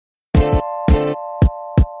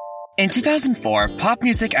In 2004, pop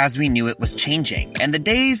music as we knew it was changing, and the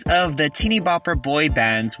days of the teeny bopper boy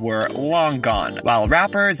bands were long gone, while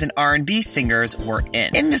rappers and R&B singers were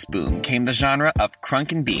in. In this boom came the genre of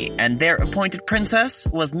crunk and B, and their appointed princess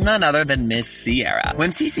was none other than Miss Ciara. When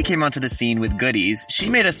Cece came onto the scene with Goodies, she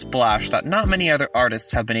made a splash that not many other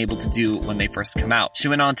artists have been able to do when they first come out. She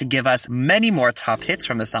went on to give us many more top hits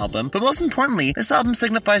from this album, but most importantly, this album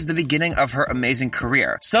signifies the beginning of her amazing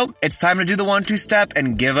career. So, it's time to do the 1-2 step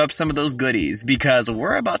and give up some of those goodies, because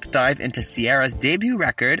we're about to dive into Ciara's debut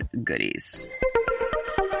record, Goodies.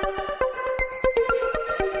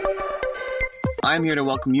 I'm here to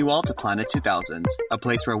welcome you all to Planet 2000s, a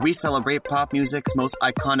place where we celebrate pop music's most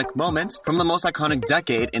iconic moments from the most iconic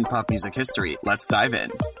decade in pop music history. Let's dive in.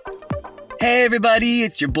 Hey everybody,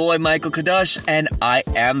 it's your boy Michael Kadosh, and I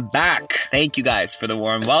am back. Thank you guys for the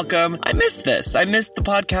warm welcome. I missed this. I missed the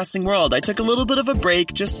podcasting world. I took a little bit of a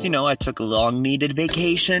break, I took a long-needed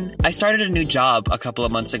vacation. I started a new job a couple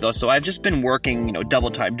of months ago, so I've just been working, double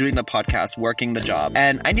time, doing the podcast, working the job,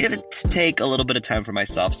 and I needed to take a little bit of time for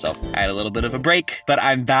myself, so I had a little bit of a break, but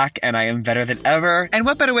I'm back, and I am better than ever. And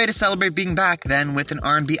what better way to celebrate being back than with an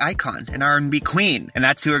R&B icon, an R&B queen, and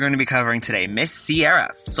that's who we're going to be covering today, Miss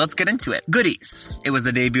Ciara. So let's get into it. Goodies. It was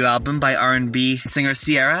the debut album by R&B singer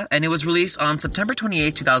Ciara, and it was released on September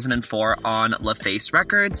 28, 2004 on LaFace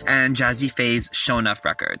Records and Jazzy Faye's Show Enough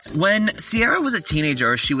Records. When Ciara was a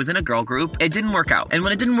teenager, she was in a girl group. It didn't work out. And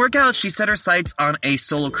when it didn't work out, she set her sights on a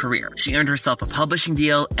solo career. She earned herself a publishing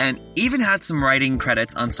deal and even had some writing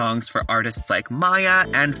credits on songs for artists like Maya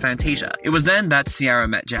and Fantasia. It was then that Ciara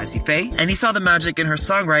met Jazzy Faye, and he saw the magic in her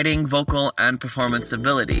songwriting, vocal, and performance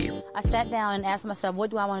ability. I sat down and asked myself, what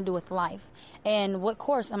do I want to do with life? And what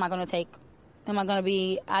course am I going to take?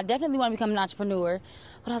 I definitely want to become an entrepreneur,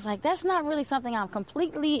 but I was like, that's not really something I'm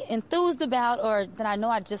completely enthused about or that I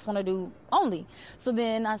know I just want to do only. So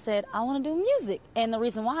then I said, I want to do music. And the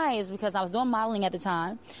reason why is because I was doing modeling at the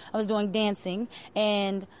time. I was doing dancing,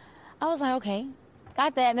 and I was like, okay,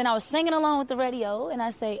 got that. And then I was singing along with the radio, and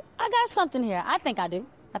I say, I got something here. I think I do.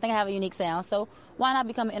 I think I have a unique sound. So why not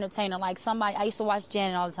become an entertainer like somebody? I used to watch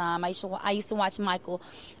Janet all the time. I used to watch Michael.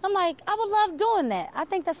 I'm like, I would love doing that. I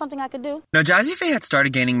think that's something I could do. Now, Jazzy Faye had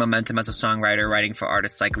started gaining momentum as a songwriter, writing for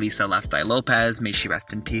artists like Lisa Left Eye Lopez, may she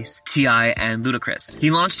rest in peace, T.I., and Ludacris.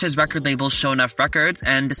 He launched his record label Show Enough Records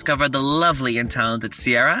and discovered the lovely and talented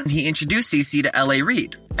Ciara. He introduced Cece to L.A.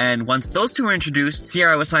 Reid. And once those two were introduced,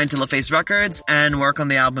 Ciara was signed to LaFace Records and work on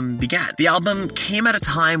the album began. The album came at a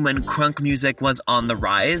time when crunk music was on the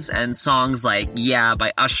rise, and songs like Yeah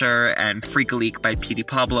by Usher and Freak a Leak by Petey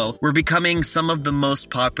Pablo were becoming some of the most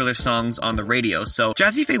popular songs on the radio. So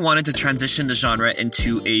Jazzy Faye wanted to transition the genre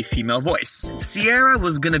into a female voice. Ciara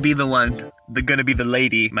was gonna be the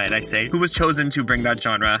lady, might I say, who was chosen to bring that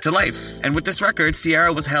genre to life. And with this record,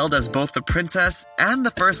 Ciara was hailed as both the princess and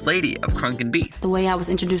the first lady of crunk and B. The way I was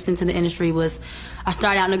introduced into the industry was I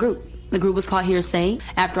started out in a group. The group was called Hearsay.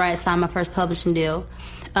 After I had signed my first publishing deal,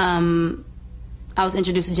 I was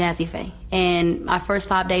introduced to Jazzy Faye. And our first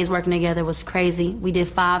 5 days working together was crazy. We did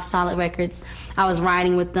 5 solid records. I was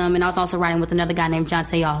writing with them, and I was also writing with another guy named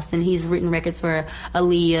Jonte Austin. He's written records for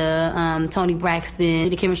Aaliyah, Toni Braxton.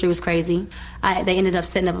 The chemistry was crazy. They ended up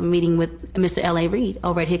setting up a meeting with Mr. L.A. Reid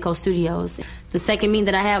over at Hitco Studios. The second meeting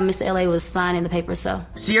that I had with Mr. L.A. was signing the paper, so.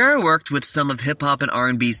 Ciara worked with some of hip-hop and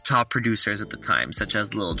R&B's top producers at the time, such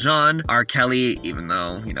as Lil Jon, R. Kelly, even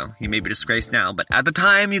though, he may be disgraced now, but at the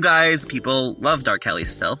time, you guys, people loved R. Kelly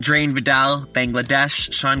still. Drain Vidal,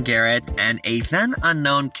 Bangladesh, Sean Garrett, and a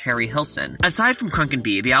then-unknown Carrie Hilson. Aside from crunk and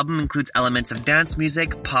B, the album includes elements of dance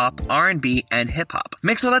music, pop, R&B, and hip-hop.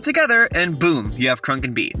 Mix all that together, and boom, you have crunk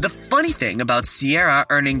and B. The funny thing about Ciara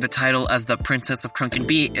earning the title as the Princess of Crunk and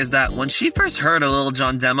B is that when she first heard a Lil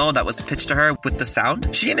Jon demo that was pitched to her with the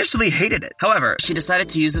sound, she initially hated it. However, she decided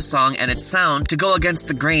to use the song and its sound to go against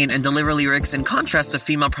the grain and deliver lyrics in contrast to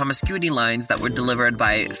female promiscuity lines that were delivered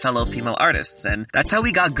by fellow female artists, and that's how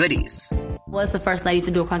we got Goodies. Was the first lady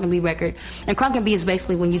to do a crunk and B record. And crunk and B is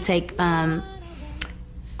basically when you take crunk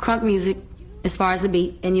music as far as the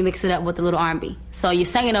beat and you mix it up with a little R&B. So you're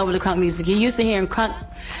singing over the crunk music. You're used to hearing crunk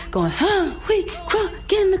going, we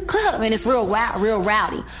crunk in the club. And it's real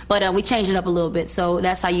rowdy. But we changed it up a little bit. So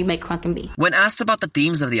that's how you make crunk and B. When asked about the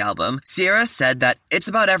themes of the album, Ciara said that it's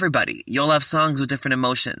about everybody. You'll have songs with different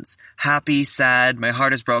emotions. Happy, sad, my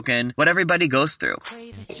heart is broken, what everybody goes through.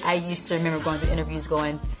 I used to remember going to interviews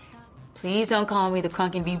going, please don't call me the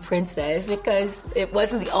crunk and B princess, because it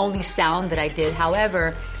wasn't the only sound that I did.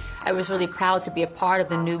 However, I was really proud to be a part of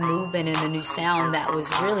the new movement and the new sound that was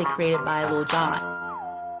really created by Lil Jon.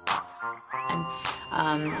 And,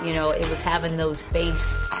 it was having those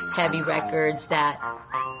bass heavy records that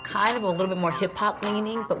kind of a little bit more hip-hop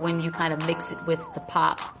leaning, but when you kind of mix it with the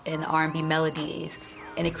pop and the R&B melodies,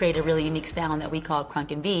 and it created a really unique sound that we called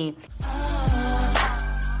Crunk and B.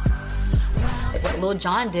 What Lil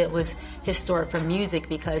Jon did was historic for music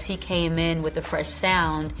because he came in with a fresh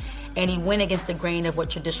sound and he went against the grain of what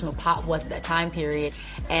traditional pop was at that time period,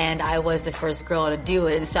 and I was the first girl to do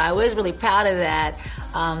it. So I was really proud of that,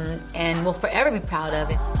 and will forever be proud of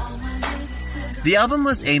it. The album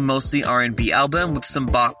was a mostly R&B album with some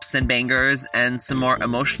bops and bangers and some more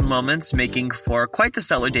emotional moments, making for quite the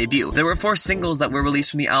stellar debut. There were 4 singles that were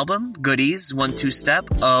released from the album: Goodies, One Two Step,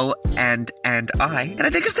 Oh, and I. And I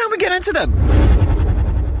think it's time we get into them.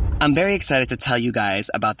 I'm very excited to tell you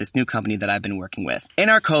guys about this new company that I've been working with. In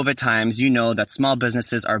our COVID times, you know that small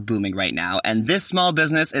businesses are booming right now, and this small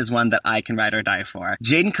business is one that I can ride or die for.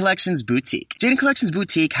 Jayden Collections Boutique. Jayden Collections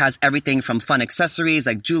Boutique has everything from fun accessories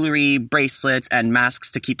like jewelry, bracelets, and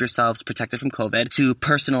masks to keep yourselves protected from COVID, to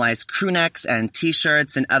personalized crew necks and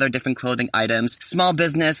t-shirts and other different clothing items. Small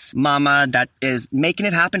business mama that is making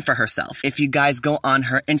it happen for herself. If you guys go on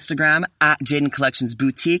her Instagram at Jayden Collections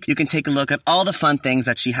Boutique, you can take a look at all the fun things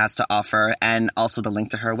that she has to offer, and also the link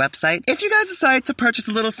to her website. If you guys decide to purchase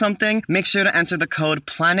a little something, make sure to enter the code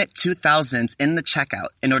PLANET2000 in the checkout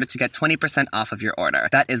in order to get 20% off of your order.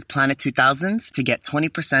 That is PLANET2000 to get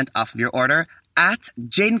 20% off of your order at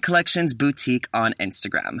Jayden Collections Boutique on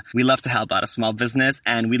Instagram. We love to help out a small business,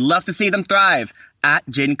 and we love to see them thrive at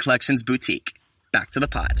Jayden Collections Boutique. Back to the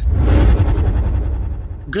pod.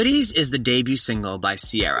 Goodies is the debut single by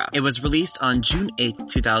Ciara. It was released on June 8th,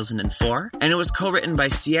 2004, and it was co-written by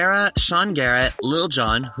Ciara, Sean Garrett, Lil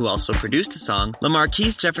Jon, who also produced the song,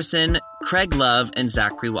 LaMarquise Jefferson, Craig Love, and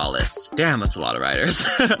Zachary Wallace. Damn, that's a lot of writers.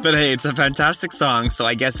 But hey, it's a fantastic song, so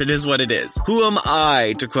I guess it is what it is. Who am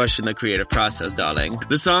I to question the creative process, darling?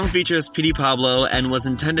 The song features Petey Pablo and was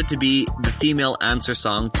intended to be the female answer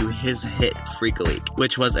song to his hit Freak a Leak,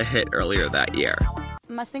 which was a hit earlier that year.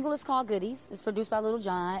 My single is called Goodies. It's produced by Lil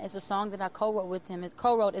Jon. It's a song that I co-wrote with him. It's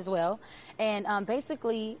co-wrote as well. And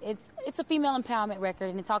basically, it's a female empowerment record,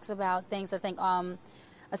 and it talks about things I think,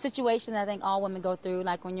 a situation that I think all women go through,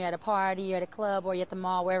 like when you're at a party, you're at a club, or you're at the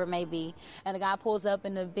mall, wherever it may be, and a guy pulls up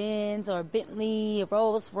in a Benz or a Bentley, a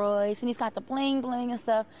Rolls Royce, and he's got the bling bling and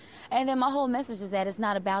stuff. And then my whole message is that it's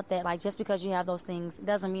not about that. Like, just because you have those things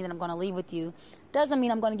doesn't mean that I'm going to leave with you, doesn't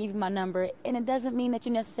mean I'm going to give you my number, and it doesn't mean that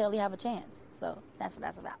you necessarily have a chance. So that's what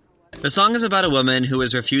that's about. The song is about a woman who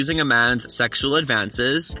is refusing a man's sexual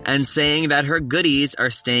advances and saying that her goodies are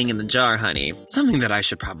staying in the jar, honey. Something that I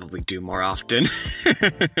should probably do more often.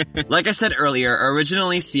 Like I said earlier,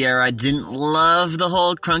 originally Ciara didn't love the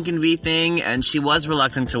whole Crunk and B thing, and she was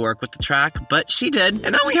reluctant to work with the track, but she did,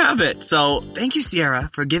 and now we have it. So thank you, Ciara,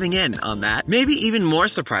 for giving in on that. Maybe even more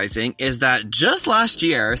surprising is that just last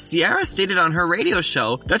year, Ciara stated on her radio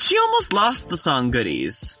show that she almost lost the song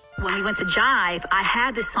Goodies. When we went to Jive, I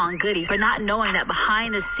had this song Goodies, but not knowing that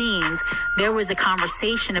behind the scenes, there was a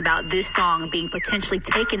conversation about this song being potentially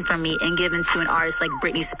taken from me and given to an artist like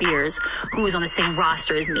Britney Spears, who was on the same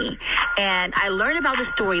roster as me. And I learned about the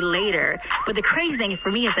story later, but the crazy thing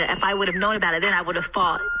for me is that if I would have known about it then, I would have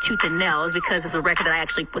fought tooth and nails, because it's a record that I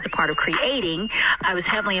actually was a part of creating. I was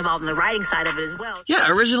heavily involved in the writing side of it as well.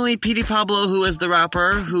 Yeah, originally Petey Pablo, who is the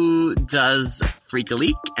rapper who does Freak a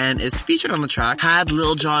Leak and is featured on the track, had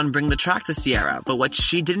Lil Jon bring the track to Ciara, but what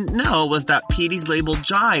she didn't know was that Petey's label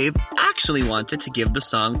Jive actually wanted to give the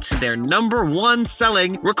song to their #1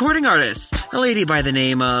 selling recording artist, a lady by the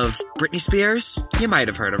name of Britney Spears. You might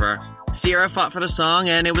have heard of her. Ciara fought for the song,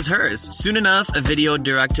 and it was hers. Soon enough, a video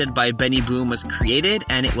directed by Benny Boom was created,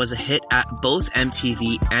 and it was a hit at both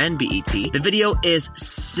MTV and BET. The video is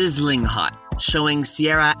sizzling hot, showing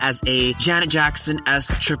Ciara as a Janet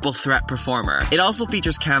Jackson-esque triple threat performer. It also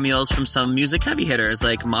features cameos from some music heavy hitters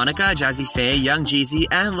like Monica, Jazzy Faye, Young Jeezy,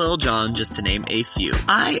 and Lil Jon, just to name a few.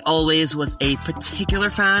 I always was a particular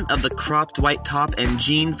fan of the cropped white top and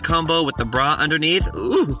jeans combo with the bra underneath.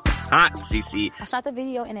 Ooh, hot, CC. I shot the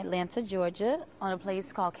video in Atlanta, Georgia, on a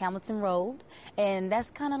place called Camilton Road, and that's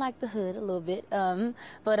kind of like the hood a little bit.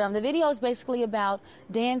 But the video is basically about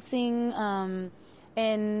dancing,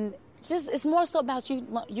 and just, it's more so about you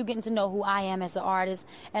getting to know who I am as an artist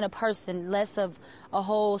and a person, less of a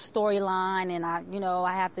whole storyline, and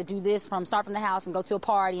I have to do this start from the house and go to a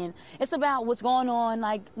party, and it's about what's going on,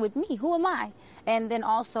 like, with me. Who am I? And then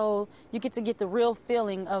also you get to get the real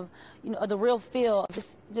feeling of, the real feel of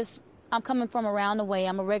just I'm coming from around the way.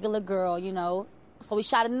 I'm a regular girl, So we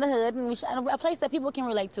shot it in the hood, and we shot in a place that people can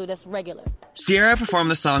relate to, that's regular. Ciara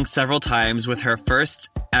performed the song several times, with her first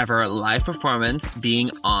ever live performance being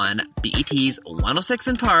on BET's 106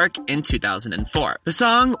 & Park in 2004. The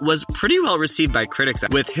song was pretty well received by critics,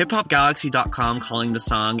 with hiphopgalaxy.com calling the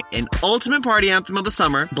song an ultimate party anthem of the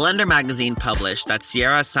summer. Blender magazine published that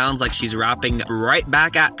Ciara sounds like she's rapping right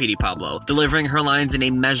back at Petey Pablo, delivering her lines in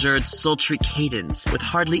a measured, sultry cadence with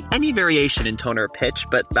hardly any variation in tone or pitch,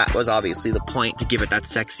 but that was obviously the point, to give it that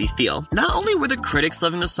sexy feel. Not only were the critics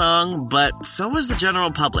loving the song, but so was the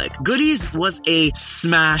general public. Goodies was a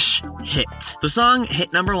smash hit. The song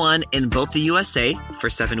hit number 1 in both the USA for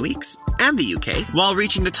 7 weeks and the UK, while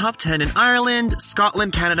reaching the top 10 in Ireland,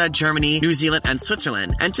 Scotland, Canada, Germany, New Zealand, and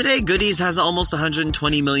Switzerland. And today, Goodies has almost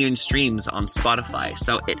 120 million streams on Spotify,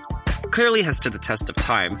 so it clearly has stood the test of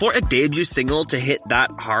time. For a debut single to hit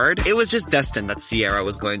that hard, it was just destined that Ciara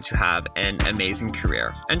was going to have an amazing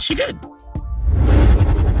career. And she did.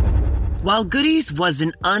 While Goodies was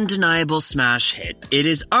an undeniable smash hit, it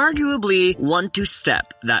is arguably 1-2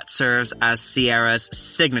 Step that serves as Ciara's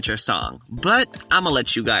signature song. But I'ma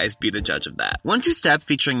let you guys be the judge of that. 1-2 Step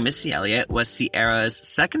featuring Missy Elliott was Ciara's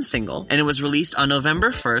second single, and it was released on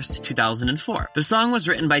November 1st, 2004. The song was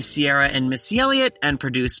written by Ciara and Missy Elliott and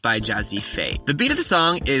produced by Jazzy Faye. The beat of the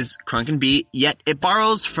song is crunk and beat, yet it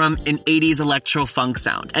borrows from an 80s electro-funk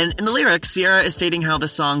sound. And in the lyrics, Ciara is stating how the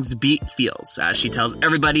song's beat feels, as she tells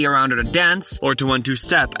everybody around her to dance, or to 1-2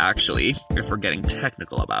 Step, actually, if we're getting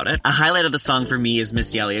technical about it. A highlight of the song for me is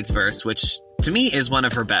Missy Elliott's verse, which to me is one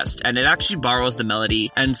of her best, and it actually borrows the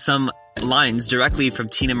melody and some lines directly from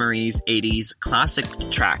Tina Marie's 80s classic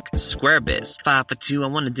track, Square Biz. 5 for 2, I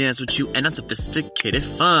wanna dance with you, and that's sophisticated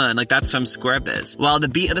fun. Like, that's from Square Biz. While the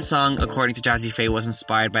beat of the song, according to Jazzy Faye, was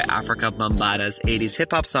inspired by Africa Bambaata's 80s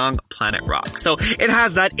hip-hop song, Planet Rock. So it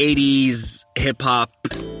has that 80s hip-hop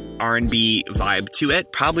R&B vibe to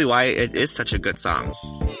it, probably why it is such a good song.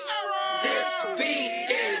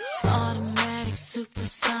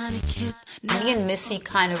 Me and Missy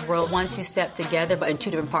kind of wrote 1-2 Step together, but in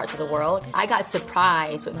two different parts of the world. I got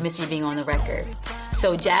surprised with Missy being on the record.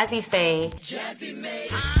 So Jazzy Faye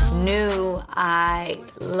knew I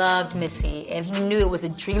loved Missy, and he knew it was a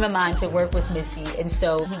dream of mine to work with Missy. And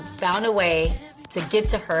so he found a way to get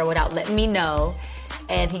to her without letting me know.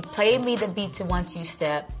 And he played me the beat to 1-2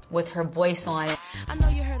 Step with her voice on it. I know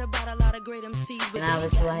you heard about a lot of great MCs. And I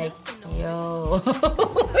was like, yo.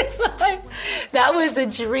 It's like, that was a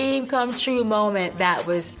dream come true moment that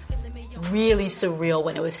was really surreal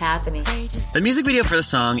when it was happening. The music video for the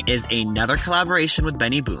song is another collaboration with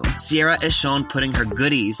Benny Boom. Ciara is shown putting her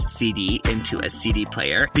Goodies CD into a CD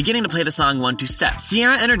player, beginning to play the song 1-2 Step.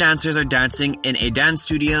 Ciara and her dancers are dancing in a dance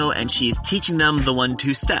studio, and she's teaching them the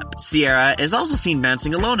 1-2 Step. Ciara is also seen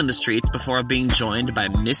dancing alone in the streets before being joined by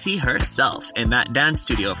Missy herself in that dance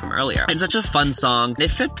studio from earlier. It's such a fun song.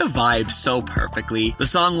 It fit the vibe so perfectly. The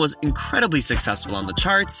song was incredibly successful on the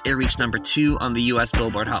charts. It reached number 2 on the US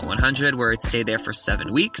Billboard Hot 100, where it stayed there for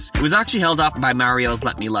 7 weeks. It was actually held up by Mario's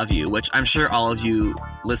Let Me Love You, which I'm sure all of you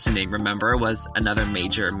listening remember was another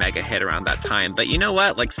major mega hit around that time. But you know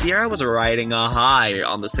what? Like, Ciara was riding a high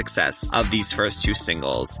on the success of these first 2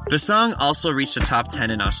 singles. The song also reached the top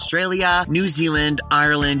 10 in Australia, New Zealand,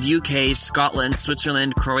 Ireland, UK, Scotland,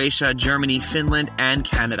 Switzerland, Croatia, Germany, Finland, and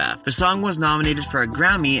Canada. The song was nominated for a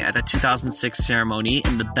Grammy at the 2006 ceremony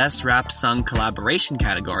in the Best Rap Sung Collaboration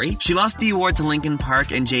category. She lost the award to Linkin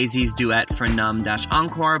Park and Jay-Z's duet for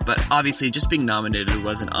Numb-Encore, but obviously just being nominated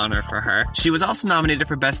was an honor for her. She was also nominated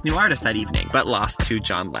for Best New Artist that evening, but lost to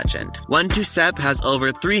John Legend. 1-2 Step has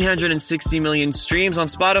over 360 million streams on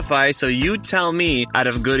Spotify, so you tell me, out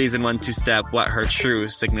of Goodies and 1-2 Step, what her true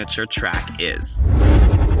signature track is.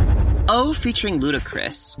 O featuring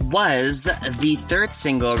Ludacris was the third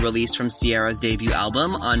single released from Ciara's debut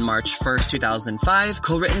album on March 1st, 2005,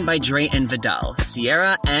 co-written by Dre and Vidal,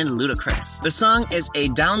 Ciara and Ludacris. The song is a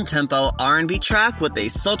down-tempo R&B track with a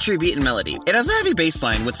sultry beat and melody. It has a heavy bass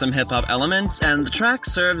line with some hip-hop elements, and the track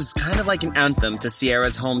serves kind of like an anthem to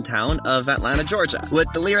Ciara's hometown of Atlanta, Georgia,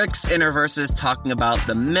 with the lyrics in her verses talking about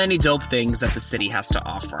the many dope things that the city has to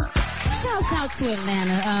offer. Shouts out to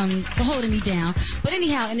Atlanta for holding me down. But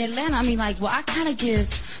anyhow, in Atlanta, I mean, like, well, I kind of give,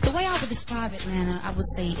 the way I would describe Atlanta, I would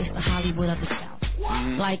say it's the Hollywood of the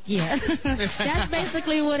South. Like, yeah. That's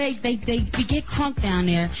basically what they get crunk down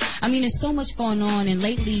there. I mean, there's so much going on, and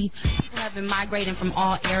lately, have been migrating from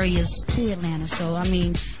all areas to Atlanta. So, I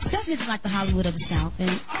mean, it's definitely like the Hollywood of the South. And,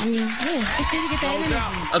 I mean, yeah, you get that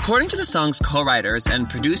energy. According to the song's co-writers and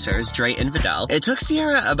producers, Dre and Vidal, it took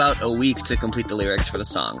Ciara about a week to complete the lyrics for the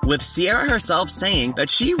song, with Ciara herself saying that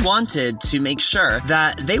she wanted to make sure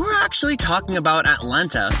that they were actually talking about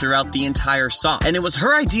Atlanta throughout the entire song. And it was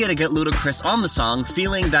her idea to get Ludacris on the song,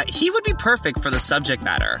 feeling that he would be perfect for the subject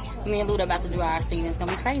matter. Me and Luda about to do our scene. It's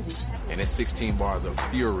gonna be crazy. And it's 16 bars of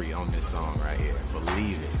fury on this song right here.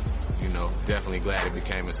 Believe it. You know, definitely glad it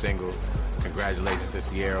became a single. Congratulations to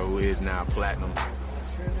Ciara, who is now platinum.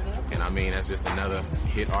 And I mean, that's just another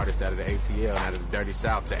hit artist out of the ATL, out of the Dirty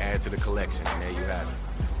South to add to the collection. And there you have it.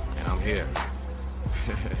 And I'm here.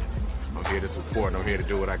 I'm here to support. I'm here to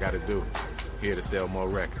do what I got to do. Here to sell more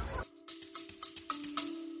records.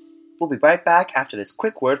 We'll be right back after this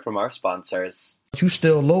quick word from our sponsors. You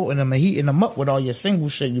still loading them and heating them up with all your single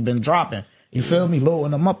shit you've been dropping. You feel me? Loading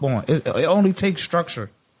them up on. It only takes structure.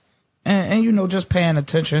 And you know, just paying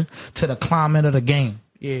attention to the climate of the game.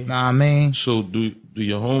 Yeah. Know what I mean? So do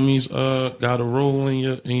your homies got a role in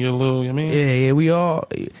your little, you mean? Yeah, we all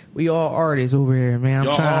artists over here, man.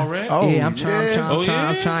 I'm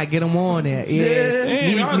trying to get them on there.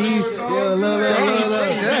 Yeah. Look.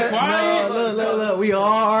 We all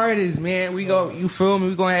artists, man. You feel me?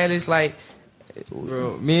 We gonna have this like,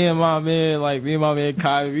 bro, me and my man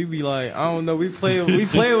Kylie, we be like, I don't know, we play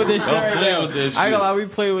with this shit right now. I ain't gonna lie, we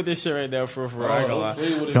play with this shit right now for I ain't gonna lie.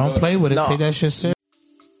 Don't play with it. No. Take that shit serious.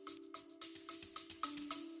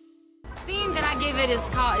 It's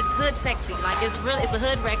hood sexy. Like, it's a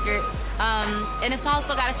hood record, and it's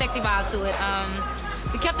also got a sexy vibe to it.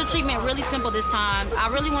 We kept the treatment really simple this time. I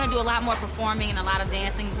really want to do a lot more performing and a lot of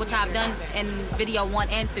dancing, which I've done in video 1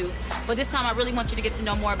 and 2. But this time I really want you to get to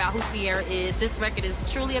know more about who Ciara is. This record is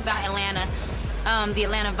truly about Atlanta, the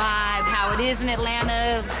Atlanta vibe, how it is in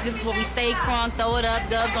Atlanta. This is what we stay crunk, throw it up,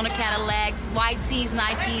 dubs on a Cadillac, white tees,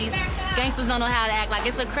 Nikes. Gangsters don't know how to act. Like,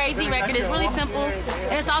 it's a crazy record. It's really simple,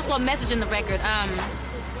 and it's also a message in the record.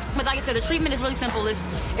 But like I said, the treatment is really simple. It's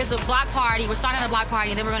a block party. We're starting at a block party,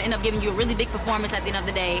 and then we're going to end up giving you a really big performance at the end of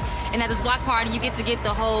the day. And at this block party, you get to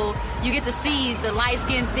see the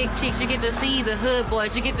light-skinned, thick chicks. You get to see the hood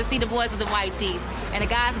boys. You get to see the boys with the white tees, and the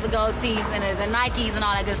guys with the gold tees, and the Nikes, and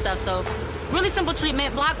all that good stuff. So, really simple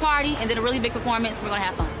treatment, block party, and then a really big performance. We're going to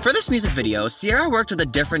have fun. For this music video, Ciara worked with a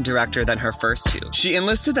different director than her first two. She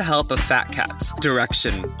enlisted the help of Fat Cats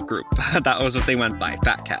Direction Group. That was what they went by,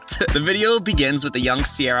 Fat Cats. The video begins with a young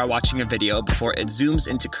Ciara watching a video before it zooms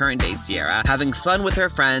into current-day Ciara having fun with her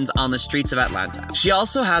friends on the streets of Atlanta. She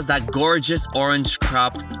also has that gorgeous orange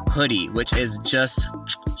cropped hoodie, which is just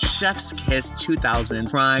chef's kiss 2000s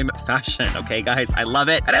prime fashion, okay guys? I love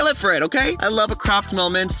it, and I live for it, okay? I love a cropped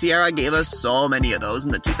moment. Ciara gave us so many of those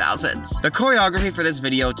in the 2000s. The choreography for this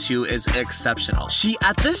video too is exceptional. She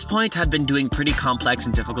at this point had been doing pretty complex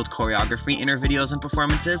and difficult choreography in her videos and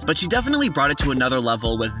performances, but she definitely brought it to another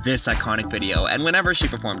level with this iconic video and whenever she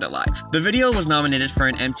performed it live. The video was nominated for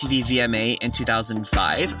an MTV VMA in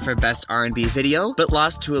 2005 for Best R&B Video, but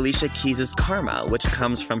lost to Alicia Keys' Karma, which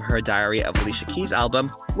comes from her Diary of Alicia Keys album,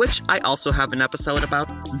 which I also have an episode about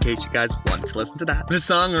in case you guys want to listen to that. The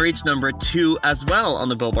song reached number 2 as well on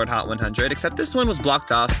the Billboard Hot 100, except this one was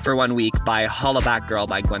blocked off for 1 week by Holla Back Girl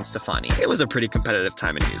by Gwen Stefani. It was a pretty competitive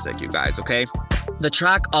time in music, you guys, okay? The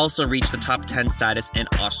track also reached the top 10 status in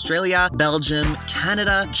Australia, Belgium,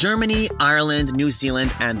 Canada, Germany, Ireland, New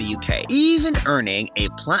Zealand, and the UK, even earning a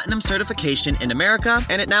platinum certification in America,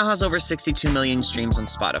 and it now has over 62 million streams on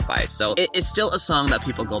Spotify, so it is still a song that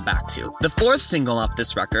people go back to. The 4th single off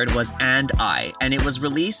this record was And I, and it was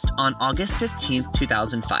released on August 15th,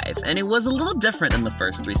 2005, and it was a little different than the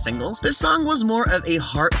first 3 singles. This song was more of a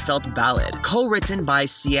heartfelt ballad, co-written by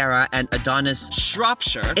Ciara and Adonis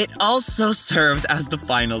Shropshire. It also served as the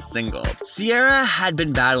final single. Ciara had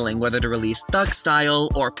been battling whether to release Thug Style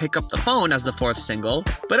or Pick Up the Phone as the 4th single,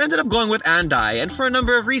 but ended up going with And I, and for a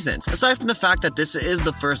number of reasons. Aside from the fact that this is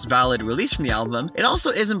the first ballad released from the album, it also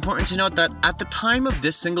is important to note that at the time of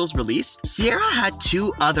this single's release, Ciara had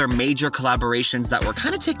 2 other major collaborations that were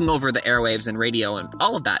kind of taking over the airwaves and radio and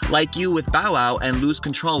all of that, Like You with Bow Wow and Lose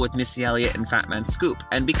Control with Missy Elliott and Fat Man Scoop.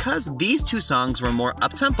 And because these 2 songs were more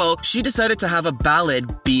up-tempo, she decided to have a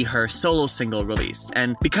ballad be her solo single released.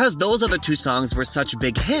 And because those other 2 songs were such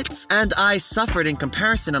big hits, And I suffered in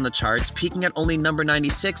comparison on the charts, peaking at only number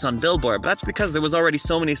 96 on Billboard. But that's because there was already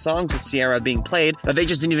so many songs with Ciara being played that they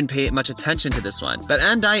just didn't even pay much attention to this one. But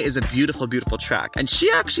And I is a beautiful, beautiful track. And she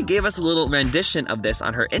actually gave us a little rendition of this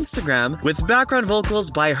on her Instagram with background vocals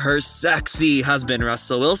by her sexy husband,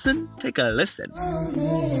 Russell Wilson. Take a listen.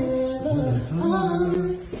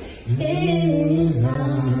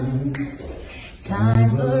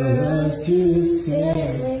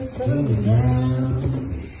 slow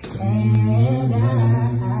down, and I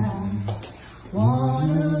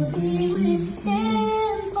wanna be with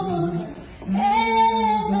him forever.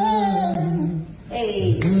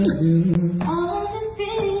 Hey, all the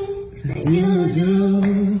things that you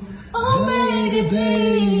do, oh baby,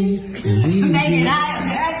 please, make it out.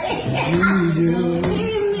 I need you,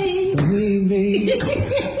 believe me,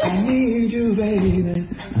 I need you, baby,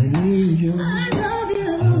 I need you, I love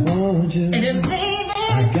you, I want you, and baby,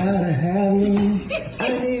 I gotta have you, I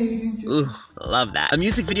need you. Ooh, love that. A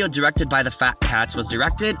music video directed by the Fat Cats was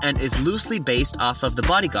directed and is loosely based off of The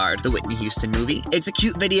Bodyguard, the Whitney Houston movie. It's a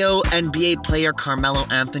cute video. NBA player Carmelo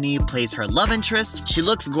Anthony plays her love interest. She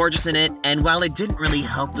looks gorgeous in it, and while it didn't really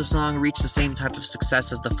help the song reach the same type of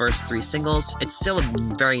success as the first 3 singles, it's still a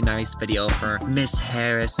very nice video for Miss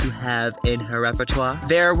Harris to have in her repertoire.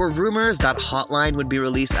 There were rumors that Hotline would be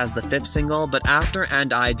released as the 5th single, but after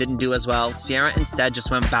And I didn't do as well, Ciara instead just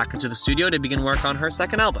went back into the studio to begin work on her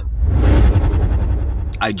second album.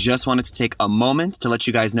 I just wanted to take a moment to let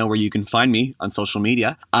you guys know where you can find me on social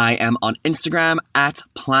media. I am on Instagram at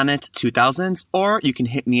Planet2000s, or you can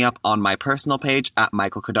hit me up on my personal page at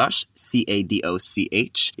Michael Kadosh,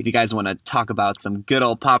 Cadoch. If you guys want to talk about some good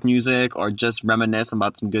old pop music or just reminisce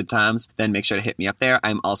about some good times, then make sure to hit me up there.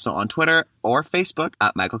 I'm also on Twitter or Facebook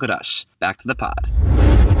at Michael Kadosh. Back to the pod.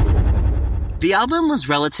 The album was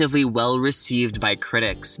relatively well received by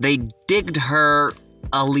critics. They digged her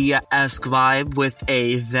Aaliyah-esque vibe with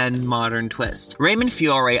a then modern twist. Raymond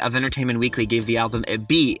Fiore of Entertainment Weekly gave the album a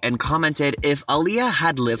B and commented, if Aaliyah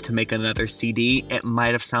had lived to make another CD, it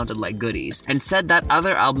might have sounded like Goodies, and said that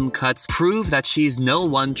other album cuts prove that she's no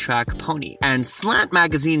one-track pony. And Slant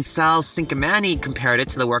Magazine's Sal Cinquemani compared it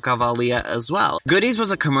to the work of Aaliyah as well. Goodies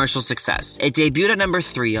was a commercial success. It debuted at number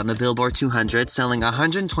 3 on the Billboard 200, selling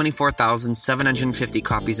 124,750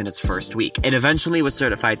 copies in its first week. It eventually was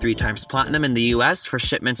certified 3 times platinum in the US for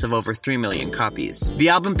shipments of over 3 million copies. The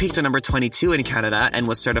album peaked at number 22 in Canada and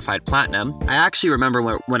was certified platinum. I actually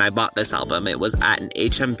remember when I bought this album, it was at an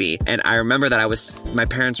HMV, and I remember that my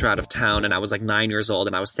parents were out of town, and I was like 9 years old,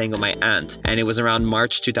 and I was staying with my aunt, and it was around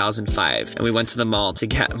March 2005, and we went to the mall to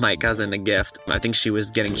get my cousin a gift. I think she was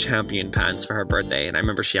getting Champion pants for her birthday, and I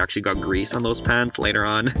remember she actually got grease on those pants later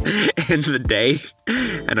on in the day,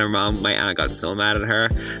 and my aunt got so mad at her.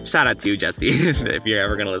 Shout out to you, Jesse, if you're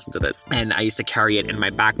ever gonna listen to this. And I used to carry it in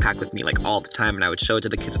my backpack with me like all the time, and I would show it to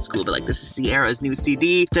the kids at school, be like, this is Ciara's new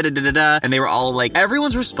CD, da-da-da-da-da, and they were all like,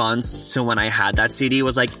 everyone's response to when I had that CD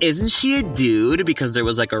was like, isn't she a dude? Because there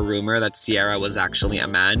was like a rumor that Ciara was actually a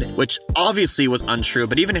man, which obviously was untrue,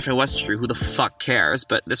 but even if it was true, who the fuck cares?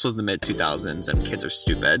 But this was the mid-2000s, and kids are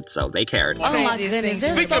stupid, so they cared. Oh my goodness,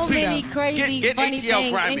 there's so many crazy, funny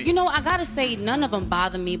things, and you know, I gotta say, none of them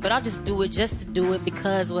bother me, but I'll just do it just to do it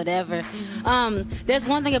because whatever. There's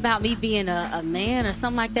one thing about me being a man or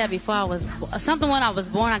something like that before I was when I was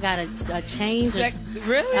born, I got a change,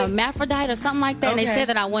 really? A hermaphrodite or something like that. Okay. And they said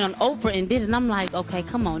that I went on Oprah and did it, and I'm like, okay,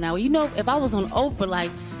 come on now. You know, if I was on Oprah,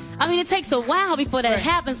 like, I mean, it takes a while before that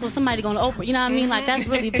happens for somebody going to Oprah. You know what I mean? Like, that's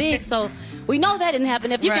really big. So we know that didn't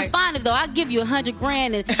happen. If you can find it, though, I'll give you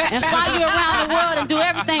 $100,000 and fly you around the world and do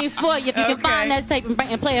everything for you if you can find that tape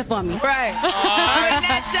and play it for me. Right.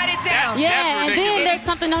 Let's shut it down. Yeah, and then there's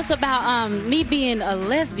something else about me being a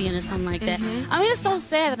lesbian or something like that. I mean, it's so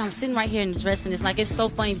sad that I'm sitting right here in the dress, and it's like, it's so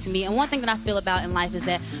funny to me. And one thing that I feel about in life is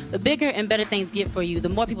that the bigger and better things get for you, the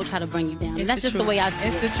more people try to bring you down. And that's just the way I see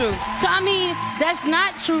it. It's the truth. So, I mean, that's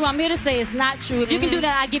not true. I'm here to say it's not true. If you can do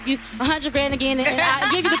that, I'll give you $100,000 again, and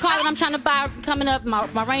I'll give you the car that I'm trying to buy coming up,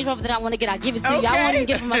 my Range Rover that I want to get, I'll give it to you. I won't even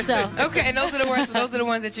get it for myself. Okay, and those are the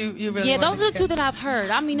ones that you really yeah, want those are the 2 that I've heard.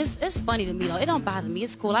 I mean, it's funny to me, though. It don't bother me.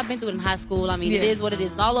 It's cool. I've been through it in high school. I mean, it is what it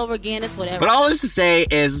is. It's all over again. It's whatever. But all this to say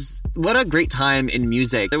is, what a great time in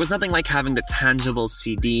music. There was nothing like having the tangible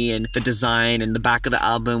CD and the design and the back of the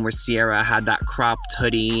album where Ciara had that cropped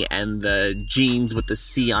hoodie and the jeans with the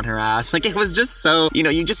C on her ass. Like, it was just so,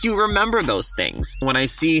 you remember those things. When I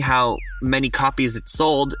see how many copies it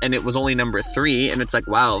sold, and it was only number 3, and it's like,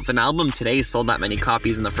 wow, if an album today sold that many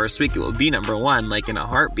copies in the first week, it would be number 1, like in a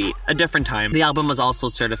heartbeat. A different time. The album was also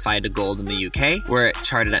certified to gold in the UK, where it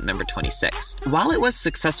charted at number 26. While it was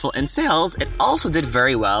successful in sales, it also did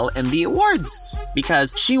very well in the awards,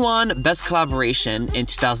 because she won Best Collaboration in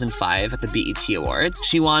 2005 at the BET Awards.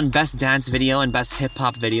 She won Best Dance Video and Best Hip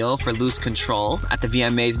Hop Video for Lose Control at the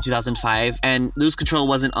VMAs in 2005, and Lose Control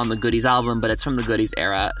wasn't on the Goodies album, but it's from the Goodies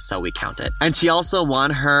era, so we count it. And she also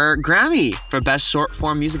won her Grammy for Best Short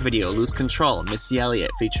Form Music Video, Lose Control, Missy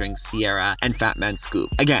Elliott featuring Ciara and Fat Man Scoop.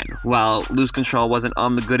 Again, while Lose Control wasn't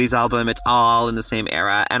on the Goodies album, it's all in the same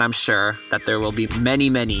era, and I'm sure that there will be many,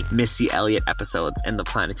 many Missy Elliott episodes in the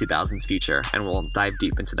Planet 2000 2000s future, and we'll dive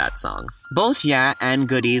deep into that song. Both Yeah and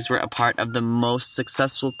Goodies were a part of the most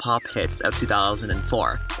successful pop hits of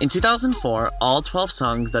 2004. In 2004, all 12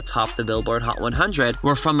 songs that topped the Billboard Hot 100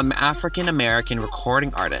 were from African-American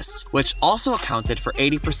recording artists, which also accounted for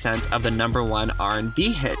 80% of the #1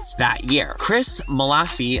 R&B hits that year. Chris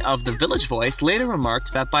Malafi of The Village Voice later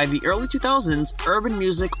remarked that by the early 2000s, urban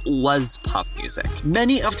music was pop music.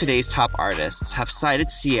 Many of today's top artists have cited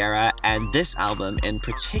Ciara and this album in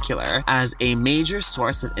particular as a major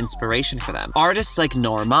source of inspiration for them. Artists like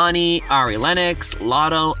Normani, Ari Lennox,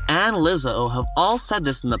 Lotto, and Lizzo have all said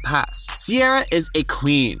this in the past. Ciara is a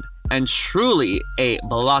queen and truly a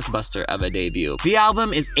blockbuster of a debut. The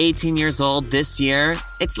album is 18 years old this year.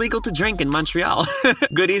 It's legal to drink in Montreal.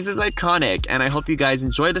 Goodies is iconic, and I hope you guys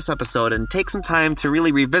enjoy this episode and take some time to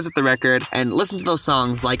really revisit the record and listen to those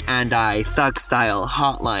songs like And I, Thug Style,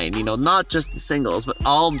 Hotline, not just the singles, but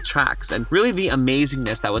all the tracks, and really the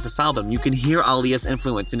amazingness that was this album. You can hear Aaliyah's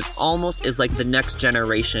influence, and it almost is like the next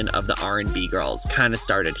generation of the R&B girls kind of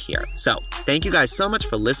started here. So, thank you guys so much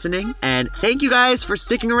for listening, and thank you guys for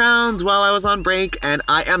sticking around while I was on break, and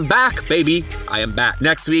I am back, baby. I am back.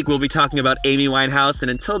 Next week, we'll be talking about Amy Winehouse,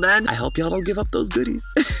 and until then, I hope y'all don't give up those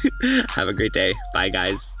goodies. Have a great day. Bye,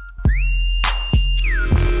 guys.